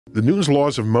The Newton's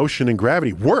laws of motion and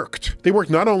gravity worked. They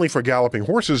worked not only for galloping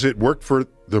horses, it worked for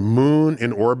the moon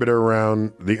in orbit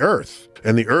around the Earth,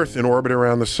 and the Earth in orbit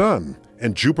around the sun,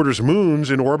 and Jupiter's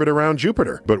moons in orbit around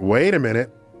Jupiter. But wait a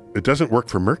minute, it doesn't work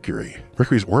for Mercury.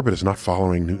 Mercury's orbit is not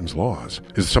following Newton's laws.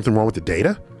 Is there something wrong with the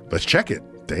data? Let's check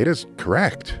it. Data's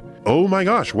correct. Oh my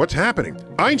gosh, what's happening?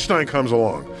 Einstein comes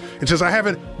along and says, I have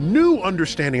a new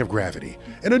understanding of gravity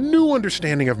and a new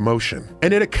understanding of motion.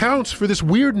 And it accounts for this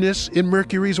weirdness in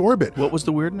Mercury's orbit. What was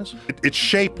the weirdness? Its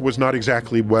shape was not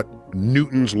exactly what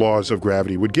Newton's laws of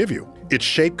gravity would give you. Its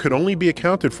shape could only be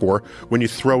accounted for when you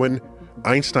throw in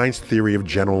Einstein's theory of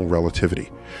general relativity.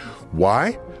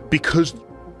 Why? Because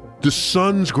the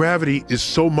sun's gravity is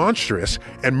so monstrous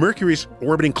and Mercury's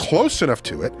orbiting close enough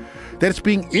to it that it's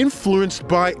being influenced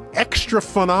by extra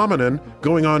phenomenon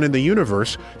going on in the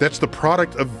universe that's the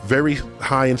product of very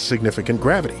high and significant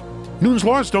gravity. Newton's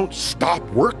laws don't stop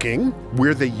working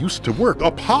where they used to work.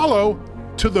 Apollo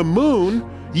to the moon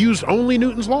used only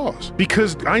Newton's laws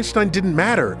because Einstein didn't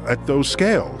matter at those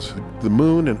scales. The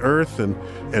moon and Earth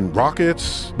and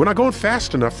rockets, we're not going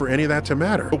fast enough for any of that to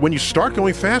matter. But when you start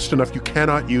going fast enough, you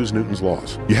cannot use Newton's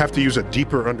laws. You have to use a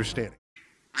deeper understanding.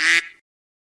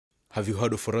 Have you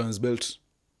heard of Orion's belt?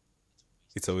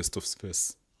 It's a waste of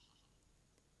space.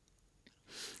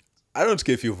 I don't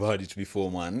care if you've heard it before,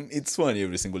 man. It's funny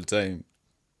every single time.